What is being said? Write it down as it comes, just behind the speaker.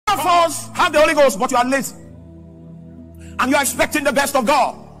of us have the Holy Ghost, but you are lazy. And you are expecting the best of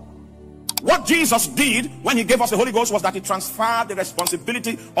God. What Jesus did when he gave us the Holy Ghost was that he transferred the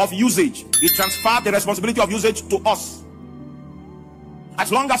responsibility of usage. He transferred the responsibility of usage to us.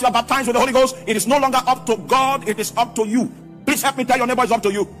 As long as you are baptized with the Holy Ghost, it is no longer up to God, it is up to you. Please help me tell your neighbor it's up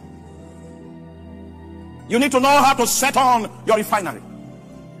to you. You need to know how to set on your refinery.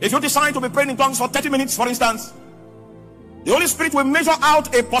 If you decide to be praying in tongues for 30 minutes, for instance, the Holy Spirit will measure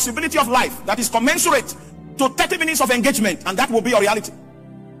out a possibility of life that is commensurate to 30 minutes of engagement, and that will be your reality.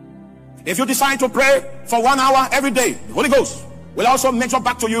 If you decide to pray for 1 hour every day, the Holy Ghost will also measure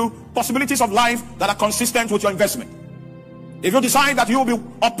back to you possibilities of life that are consistent with your investment. If you decide that you will be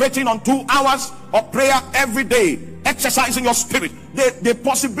operating on 2 hours of prayer every day, exercising your spirit, the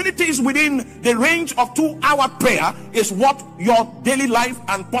possibilities within the range of 2-hour prayer is what your daily life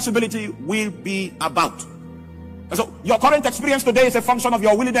and possibility will be about. And so your current experience today is a function of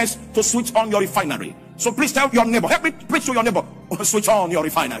your willingness to switch on your refinery. So please tell your neighbor, help me preach to your neighbor, switch on your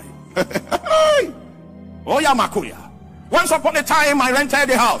refinery. Oh yeah, Makuya. Once upon a time I rented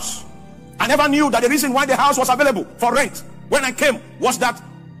a house. I never knew that the reason why the house was available for rent when I came was that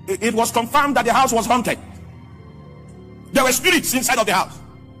it was confirmed that the house was haunted. There were spirits inside of the house.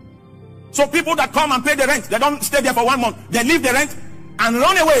 So people that come and pay the rent, they don't stay there for 1 month. They leave the rent and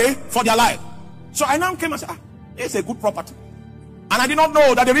run away for their life. So I now came and said, it's a good property. And I did not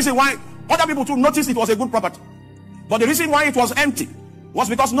know that the reason why other people too noticed it was a good property. But the reason why it was empty was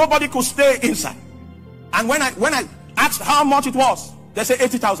because nobody could stay inside. And when I asked how much it was, they said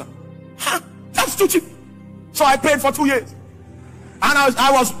 80,000. That's too cheap. So I paid for 2 years. And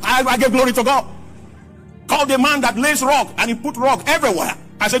I gave glory to God. Called the man that lays rock, and he put rock everywhere.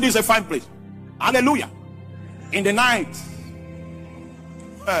 I said, this is a fine place. Hallelujah. In the night,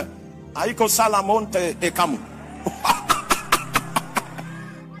 Aiko Salamonte Ekamu.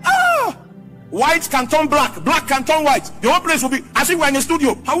 White can turn black, black can turn white. The whole place will be as if we're in a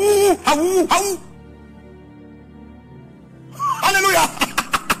studio. Hallelujah.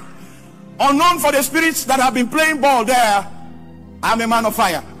 Unknown for the spirits that have been playing ball there, I'm a man of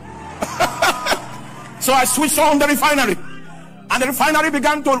fire. So I switched on the refinery, and the refinery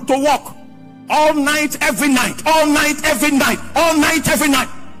began to work all night, every night, all night, every night, all night, every night.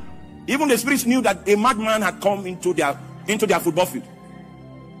 Even the spirits knew that a madman had come into their football field.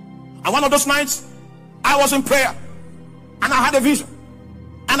 And one of those nights, I was in prayer, and I had a vision,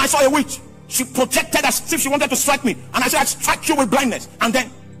 and I saw a witch. She projected as if she wanted to strike me, and I said, I strike you with blindness. And then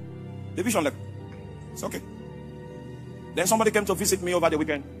the vision left. It's okay. Then somebody came to visit me over the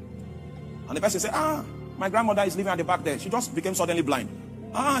weekend, and the person said, my grandmother is living at the back there. She just became suddenly blind.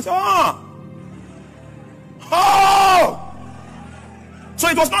 I said, So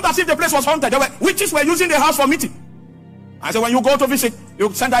it was not as if the place was haunted. Witches were using the house for meeting. I said, when you go to visit,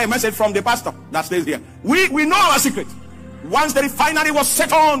 you send her a message from the pastor that stays there. We know our secret. Once the refinery was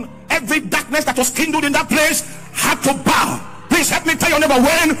set on, every darkness that was kindled in that place had to bow. Please help me tell your neighbor,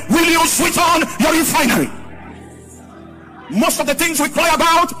 when will you switch on your refinery? Most of the things we cry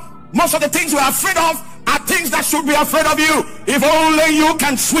about, most of the things we are afraid of, are things that should be afraid of you. If only you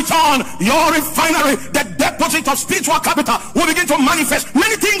can switch on your refinery, the deposit of spiritual capital will begin to manifest.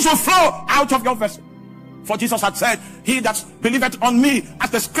 Many things will flow out of your vessel. For Jesus had said, he that believeth on me, as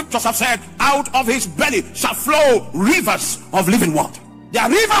the scriptures have said, out of his belly shall flow rivers of living water. There are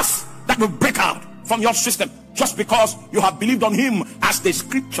rivers that will break out from your system just because you have believed on him, as the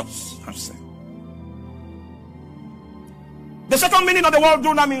scriptures have said. The second meaning of the word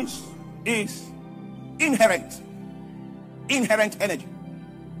dunamis is inherent energy.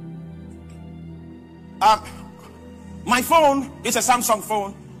 My phone is a Samsung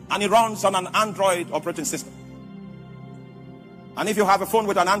phone, and it runs on an Android operating system. And if you have a phone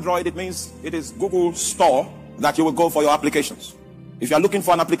with an Android, it means it is Google Store that you will go for your applications. If you are looking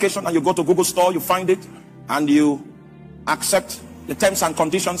for an application and you go to Google Store, you find it and you accept the terms and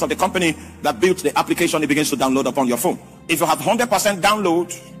conditions of the company that built the application. It begins to download upon your phone. If you have 100%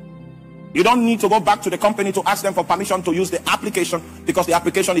 download, you don't need to go back to the company to ask them for permission to use the application, because the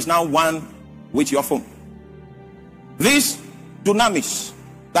application is now one with your phone. This dunamis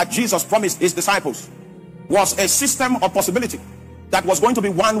that Jesus promised his disciples was a system of possibility that was going to be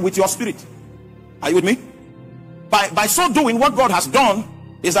one with your spirit. Are you with me? By so doing, what God has done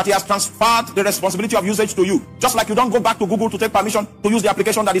is that he has transferred the responsibility of usage to you. Just like you don't go back to Google to take permission to use the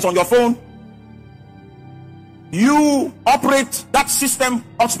application that is on your phone, you operate that system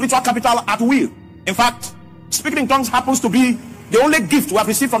of spiritual capital at will. In fact, speaking in tongues happens to be the only gift we have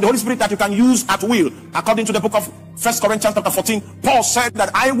received from the Holy Spirit that you can use at will. According to the book of 1 Corinthians chapter 14, Paul said that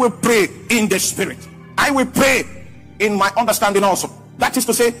I will pray in the Spirit. I will pray in my understanding also. That is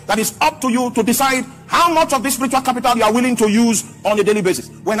to say, that it's up to you to decide how much of this spiritual capital you are willing to use on a daily basis.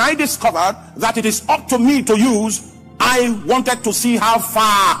 When I discovered that it is up to me to use, I wanted to see how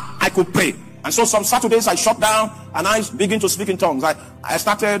far I could pray. And so some Saturdays I shut down and I begin to speak in tongues.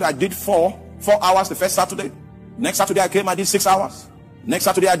 I did 4 hours the first Saturday. Next Saturday I came, I did 6 hours. Next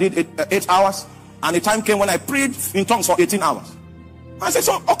Saturday I did 8 hours. And the time came when I prayed in tongues for 18 hours. I said,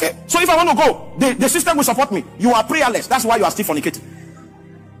 so, okay. So if I want to go, the system will support me. You are prayerless. That's why you are still fornicating.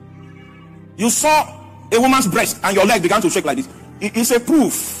 You saw a woman's breast and your leg began to shake like this. It's a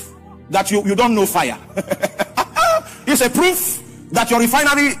proof that you don't know fire. It's a proof that your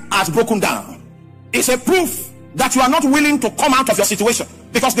refinery has broken down. It's a proof that you are not willing to come out of your situation.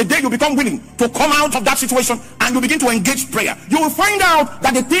 Because the day you become willing to come out of that situation and you begin to engage prayer, you will find out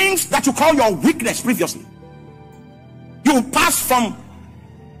that the things that you call your weakness previously, you will pass from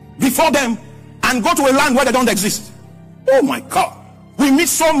before them and go to a land where they don't exist. Oh my God. We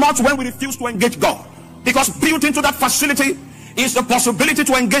miss so much when we refuse to engage God. Because built into that facility is the possibility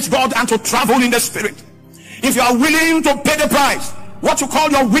to engage God and to travel in the spirit. If you are willing to pay the price, what you call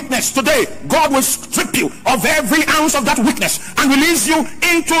your weakness today, God will strip you of every ounce of that weakness and release you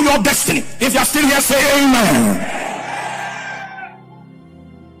into your destiny. If you are still here, say amen.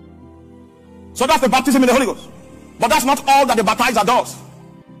 So that's the baptism in the Holy Ghost. But that's not all that the baptizer does.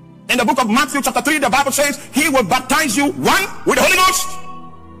 In the book of Matthew chapter 3, the Bible says he will baptize you, 1, with the Holy Ghost.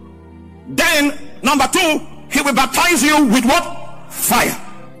 Then, number 2, he will baptize you with what? Fire.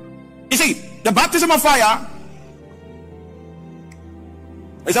 You see, the baptism of fire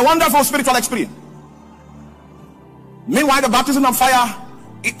is a wonderful spiritual experience. Meanwhile, the baptism of fire,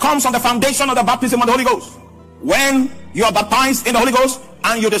 it comes on the foundation of the baptism of the Holy Ghost. When you are baptized in the Holy Ghost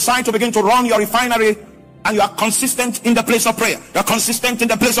and you decide to begin to run your refinery and you are consistent in the place of prayer, you are consistent in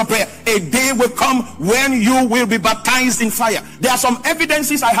the place of prayer, a day will come when you will be baptized in fire. There are some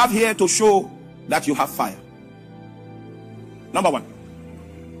evidences I have here to show that you have fire. Number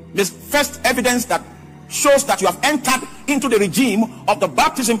 1, this first evidence that shows that you have entered into the regime of the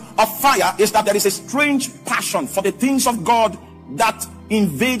baptism of fire is that there is a strange passion for the things of God that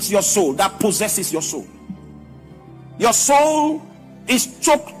invades your soul, that possesses your soul. Your soul is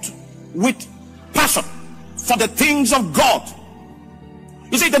choked with passion for the things of God.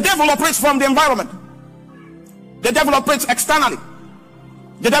 You see, the devil operates from the environment. The devil operates externally.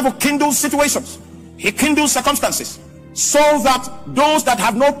 The devil kindles situations. He kindles circumstances so that those that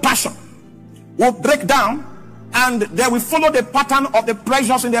have no passion will break down and they will follow the pattern of the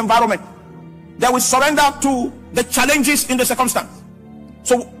pressures in the environment. They will surrender to the challenges in the circumstance.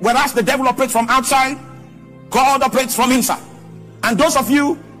 So whereas the devil operates from outside, God operates from inside. And those of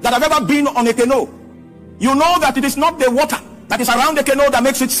you that have ever been on a canoe, you know that it is not the water that is around the canoe that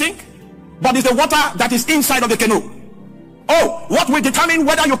makes it sink, but it's the water that is inside of the canoe. Oh, what will determine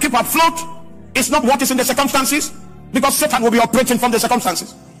whether you keep afloat is not what is in the circumstances, because Satan will be operating from the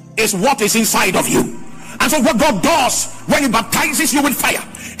circumstances. It's what is inside of you. And so what God does when he baptizes you with fire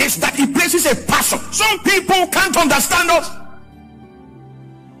is that he places a passion. Some people can't understand us.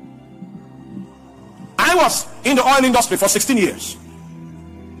 I was in the oil industry for 16 years.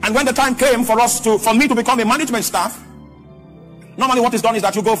 And when the time came for me to become a management staff, normally what is done is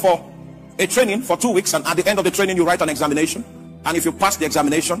that you go for a training for 2 weeks, and at the end of the training you write an examination. And if you pass the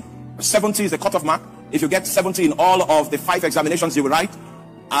examination, 70 is the cutoff mark. If you get 70 in all of the 5 examinations you will write,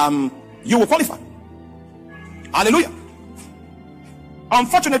 you will qualify. Hallelujah.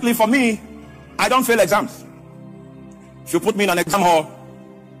 Unfortunately for me, I don't fail exams. If you put me in an exam hall,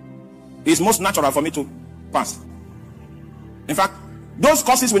 it's most natural for me to pass. In fact, those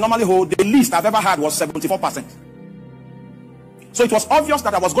courses we normally hold, the least I've ever had was 74%. So it was obvious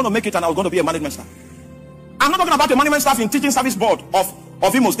that I was going to make it and I was going to be a management staff. I'm not talking about a management staff in teaching service board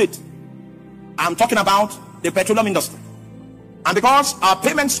of Imo State. I'm talking about the petroleum industry. And because our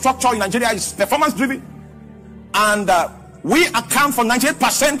payment structure in Nigeria is performance driven, and we account for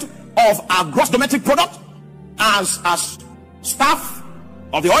 98% of our gross domestic product as staff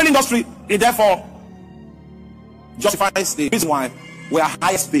of the oil industry, it therefore justifies the reason why we are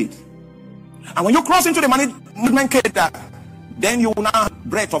highest paid. And when you cross into the management cadre, then you will now have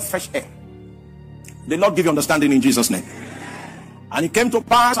breath of fresh air. The Lord give you understanding in Jesus' name. And it came to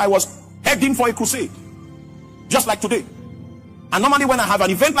pass, I was heading for a crusade, just like today. And normally when I have an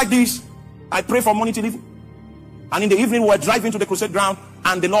event like this, I pray from morning till evening. And in the evening we were driving to the crusade ground,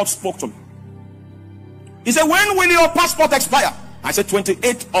 and the Lord spoke to me. He said, when will your passport expire? I said,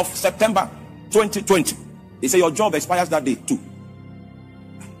 28th of September 2020. He said, your job expires that day too.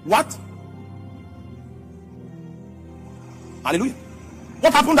 What? Hallelujah.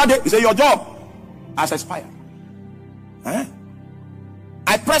 What happened that day? He said, your job has expired.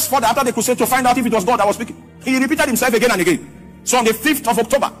 I pressed further after the crusade to find out if it was God that was speaking. He repeated himself again and again. So on the 5th of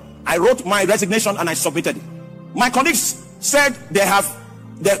October, I wrote my resignation and I submitted it. My colleagues said they have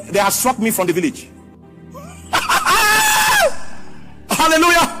struck me from the village.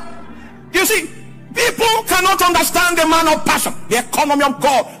 Hallelujah. You see, people cannot understand the man of passion. The economy of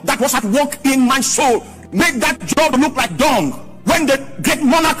God that was at work in my soul made that job look like dung. When the great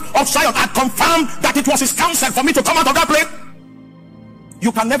monarch of Zion had confirmed that it was his counsel for me to come out of that place.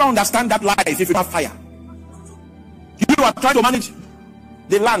 You can never understand that life if you have fire. You are trying to manage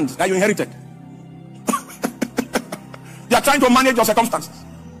the land that you inherited. You are trying to manage your circumstances.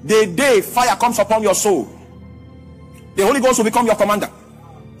 The day fire comes upon your soul, the Holy Ghost will become your commander.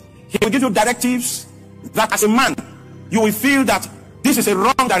 He will give you directives that as a man, you will feel that this is a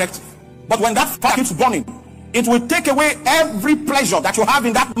wrong directive. But when that fire keeps burning, it will take away every pleasure that you have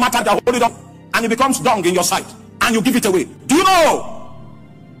in that matter that hold it up, and it becomes dung in your sight, and you give it away. Do you know?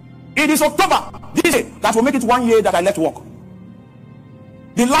 It is October, this day, that will make it 1 year that I left work.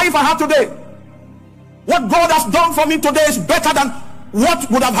 The life I have today, what God has done for me today is better than what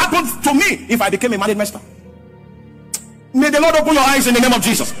would have happened to me if I became a married master. May the Lord open your eyes in the name of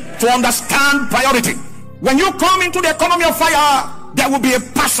Jesus to understand priority. When you come into the economy of fire, there will be a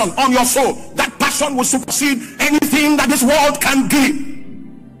passion on your soul. That passion will supersede anything that this world can give.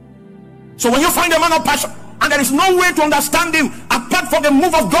 So when you find a man of passion and there is no way to understand him apart from the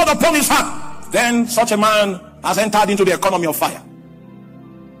move of God upon his heart, then such a man has entered into the economy of fire.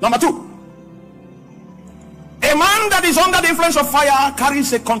 Number 2, a man that is under the influence of fire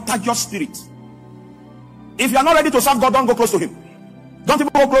carries a contagious spirit. If you are not ready to serve God, don't go close to him. Don't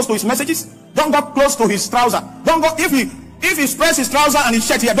even go close to his messages. Don't go close to his trouser. Don't go, if he spreads his trouser and his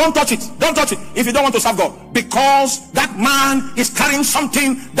shirt here, don't touch it. Don't touch it if you don't want to serve God, because that man is carrying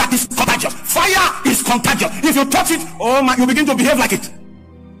something that is contagious. Fire is contagious. If you touch it, oh my, you begin to behave like it.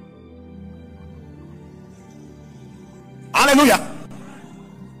 Hallelujah.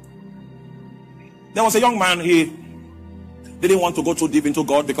 There was a young man, he didn't want to go too deep into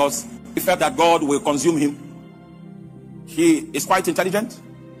God because he felt that God will consume him. He is quite intelligent.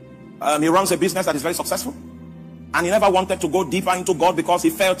 He runs a business that is very successful. And he never wanted to go deeper into God because he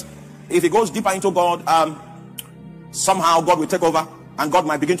felt if he goes deeper into God, somehow God will take over and God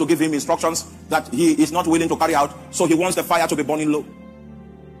might begin to give him instructions that he is not willing to carry out. So he wants the fire to be burning low.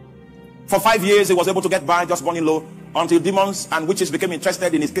 For 5 years, he was able to get by just burning low until demons and witches became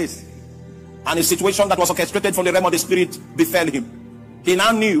interested in his case. And a situation that was orchestrated from the realm of the spirit befell him. He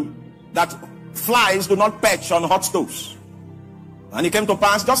now knew that flies do not perch on hot stoves. And he came to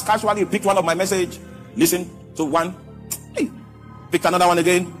pass, just casually picked one of my message, listen to one, hey, picked another one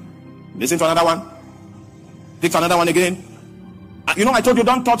again, listen to another one, picked another one again. You know, I told you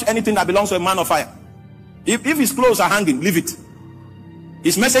don't touch anything that belongs to a man of fire. If his clothes are hanging, leave it.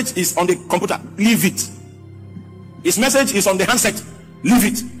 His message is on the computer, leave it. His message is on the handset, leave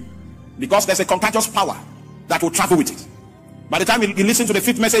it. Because there's a contagious power that will travel with it. By the time he listened to the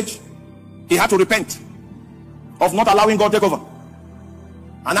 5th message, he had to repent of not allowing God to take over.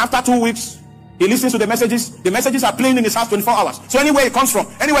 And after 2 weeks, he listens to the messages. The messages are playing in his house 24 hours. So anywhere he comes from,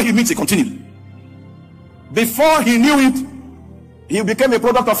 anywhere he meets, he continues. Before he knew it, he became a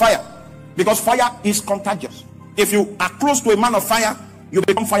product of fire. Because fire is contagious. If you are close to a man of fire, you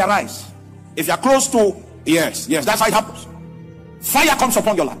become fireized. If you are close to, yes, that's how it happens. Fire comes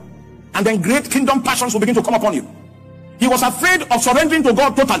upon your life. And then great kingdom passions will begin to come upon you. He was afraid of surrendering to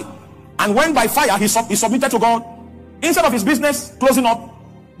God totally. And when by fire he submitted to God, instead of his business closing up,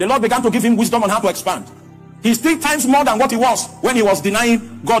 the Lord began to give him wisdom on how to expand. He's 3 times more than what he was when he was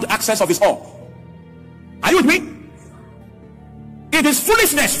denying God access of his all. Are you with me? It is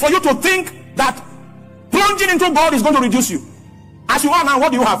foolishness for you to think that plunging into God is going to reduce you. As you are now,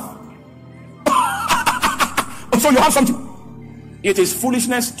 what do you have? So you have something. It is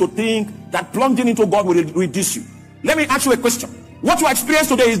foolishness to think that plunging into God will reduce you. Let me ask you a question. What you experience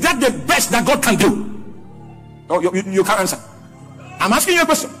today, is that the best that God can do? Oh, you can't answer. I'm asking you a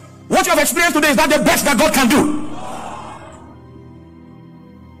question. What you have experienced today, is that the best that God can do?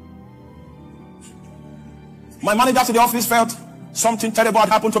 My managers in the office felt something terrible had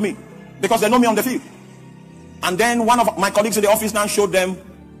happened to me because they know me on the field. And then one of my colleagues in the office now showed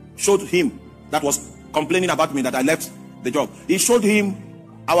him that was complaining about me that I left the job. He showed him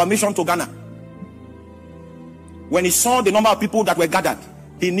our mission to Ghana. When he saw the number of people that were gathered,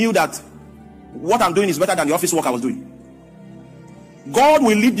 he knew that what I'm doing is better than the office work I was doing. God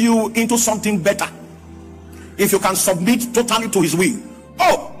will lead you into something better if you can submit totally to his will.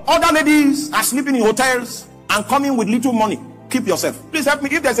 Oh, other ladies are sleeping in hotels and coming with little money. Keep yourself. Please help me.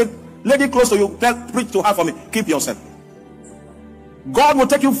 If there's a lady close to you, preach to her for me. Keep yourself. God will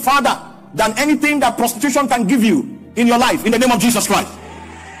take you farther than anything that prostitution can give you in your life, in the name of Jesus Christ.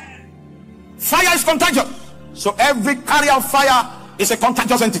 Fire is contagious. So every carrier of fire is a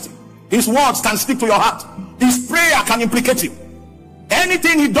contagious entity. His words can stick to your heart. His prayer can implicate you.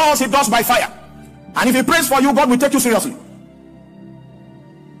 Anything he does by fire. And if he prays for you, God will take you seriously.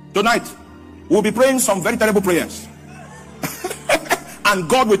 Tonight, we'll be praying some very terrible prayers. And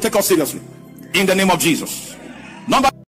God will take us seriously. In the name of Jesus. Number